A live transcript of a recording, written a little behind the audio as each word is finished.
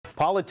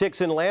Politics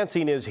in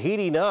Lansing is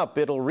heating up.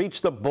 It'll reach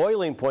the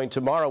boiling point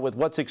tomorrow with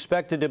what's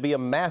expected to be a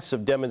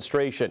massive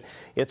demonstration.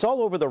 It's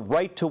all over the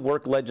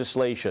right-to-work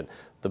legislation.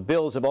 The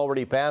bills have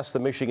already passed the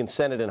Michigan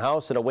Senate and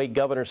House and await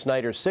Governor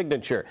Snyder's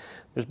signature.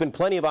 There's been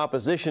plenty of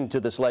opposition to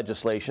this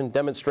legislation.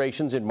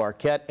 Demonstrations in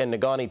Marquette and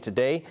Negaunee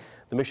today.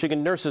 The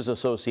Michigan Nurses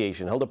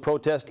Association held a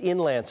protest in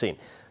Lansing.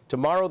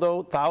 Tomorrow,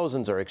 though,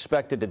 thousands are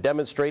expected to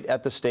demonstrate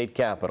at the state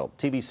capitol.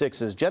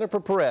 TV6's Jennifer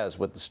Perez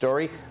with the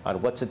story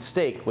on what's at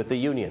stake with the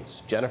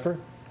unions. Jennifer?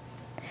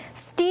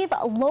 Steve,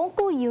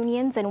 local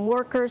unions and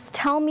workers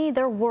tell me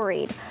they're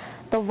worried.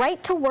 The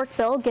Right to Work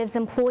bill gives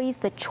employees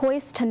the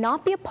choice to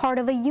not be a part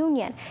of a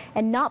union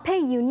and not pay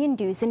union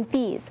dues and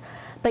fees.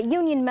 But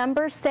union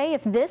members say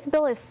if this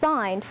bill is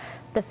signed,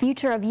 the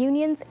future of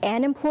unions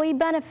and employee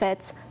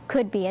benefits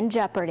could be in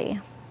jeopardy.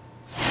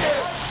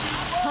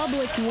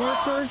 Public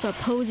workers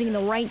opposing the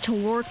Right to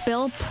Work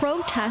bill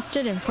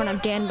protested in front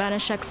of Dan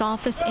Benishek's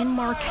office in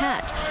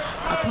Marquette.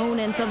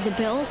 Opponents of the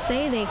bill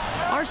say they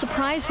are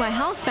surprised by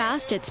how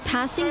fast it's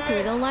passing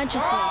through the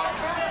legislature.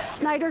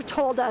 Snyder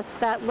told us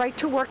that Right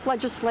to Work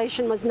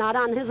legislation was not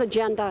on his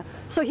agenda,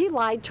 so he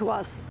lied to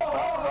us.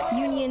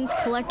 Unions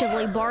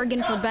collectively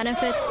bargain for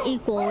benefits,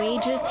 equal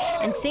wages,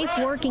 and safe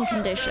working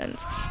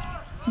conditions.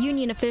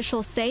 Union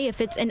officials say if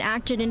it's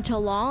enacted into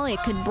law,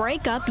 it could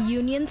break up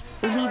unions,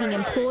 leaving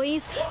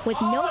employees with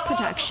no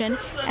protection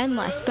and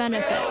less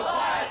benefits.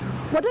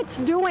 What it's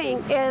doing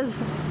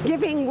is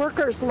giving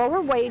workers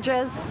lower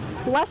wages,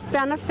 less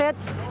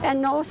benefits,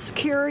 and no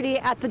security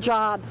at the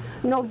job,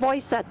 no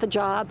voice at the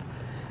job.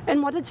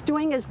 And what it's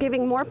doing is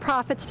giving more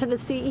profits to the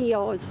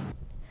CEOs.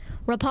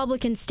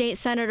 Republican State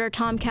Senator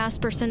Tom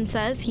Casperson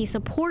says he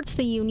supports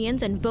the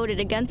unions and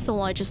voted against the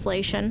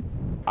legislation.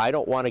 I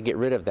don't want to get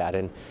rid of that,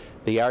 and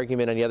the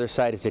argument on the other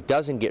side is it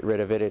doesn't get rid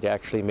of it, it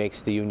actually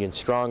makes the union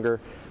stronger.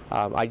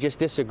 I just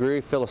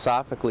disagree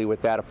philosophically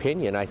with that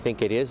opinion. I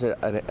think it is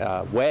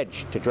a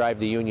wedge to drive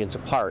the unions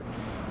apart,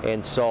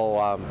 and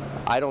so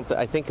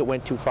I think it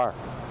went too far.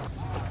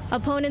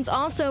 Opponents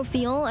also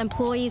feel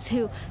employees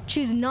who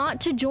choose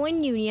not to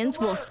join unions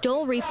will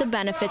still reap the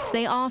benefits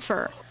they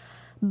offer.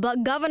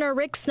 But Governor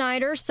Rick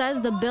Snyder says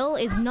the bill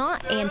is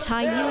not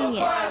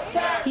anti-union.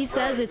 He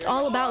says it's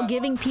all about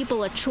giving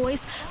people a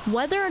choice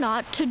whether or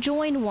not to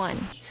join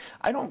one.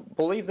 I don't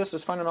believe this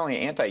is fundamentally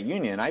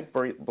anti-union. I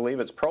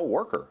believe it's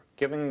pro-worker,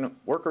 giving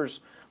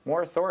workers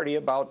more authority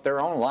about their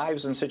own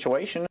lives and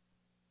situation.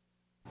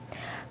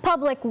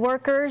 Public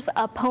workers,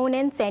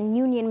 opponents, and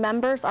union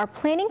members are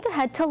planning to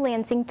head to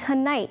Lansing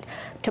tonight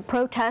to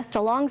protest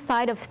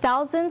alongside of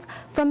thousands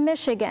from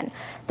Michigan.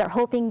 They're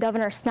hoping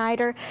Governor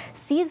Snyder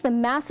sees the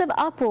massive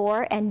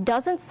uproar and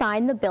doesn't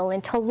sign the bill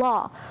into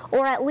law,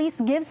 or at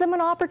least gives them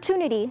an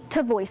opportunity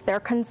to voice their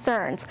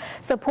concerns.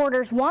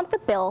 Supporters want the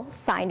bill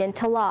signed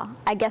into law.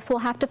 I guess we'll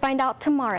have to find out tomorrow.